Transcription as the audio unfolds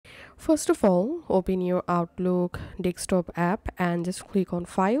First of all, open your Outlook desktop app and just click on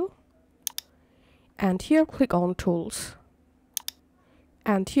File, and here click on Tools,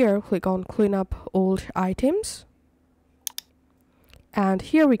 and here click on Clean up old items, and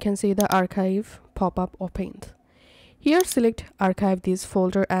here we can see the archive pop-up opened. Here select archive this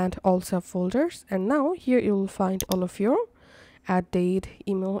folder and all subfolders, and now here you will find all of your date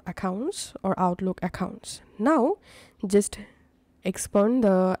email accounts or Outlook accounts. Now just expand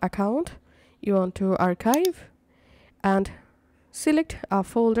the account you want to archive and select a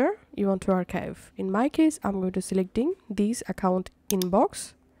folder you want to archive. In my case, I'm going to selecting this account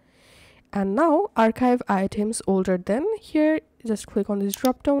inbox, and now archive items older than. Here just click on this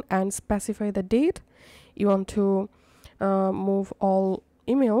drop down and specify the date you want to move all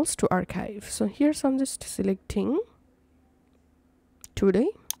emails to archive. So here's I'm just selecting today,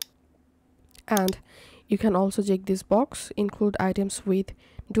 and you can also check this box, include items with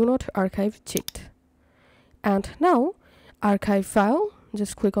do not archive checked. And now archive file,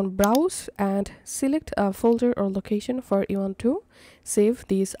 just click on browse and select a folder or location for you want to save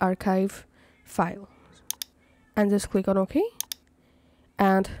this archive file, and just click on OK,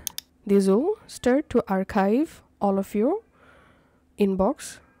 and this will start to archive all of your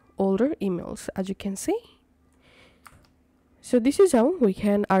inbox older emails, as you can see. So this is how we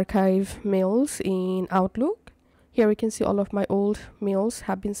can archive mails in Outlook. Here we can see all of my old mails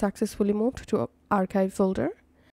have been successfully moved to archive folder.